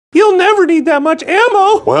you'll never need that much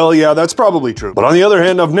ammo. Well, yeah, that's probably true. But on the other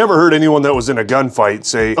hand, I've never heard anyone that was in a gunfight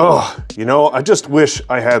say, oh, you know, I just wish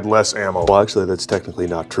I had less ammo. Well, actually, that's technically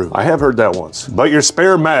not true. I have heard that once. But your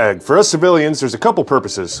spare mag, for us civilians, there's a couple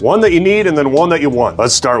purposes. One that you need and then one that you want.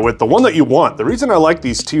 Let's start with the one that you want. The reason I like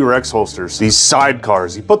these T-Rex holsters, these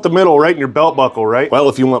sidecars, you put the middle right in your belt buckle, right? Well,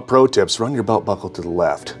 if you want pro tips, run your belt buckle to the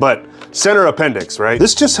left. But center appendix, right?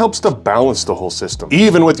 This just helps to balance the whole system.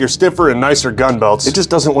 Even with your stiffer and nicer gun belts, it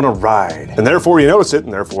just doesn't want to ride. And therefore you notice it,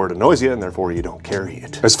 and therefore it annoys you, and therefore you don't carry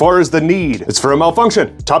it. As far as the need, it's for a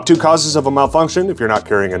malfunction. Top 2 causes of a malfunction, if you're not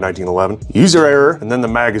carrying a 1911, user error, and then the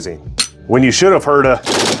magazine. When you should have heard a,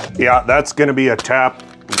 yeah, that's gonna be a tap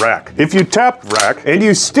rack. If you tap rack, and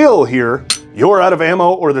you still hear, you're out of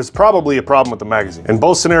ammo, or there's probably a problem with the magazine. In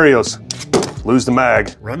both scenarios, lose the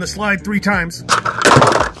mag. Run the slide 3 times.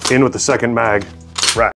 In with the second mag.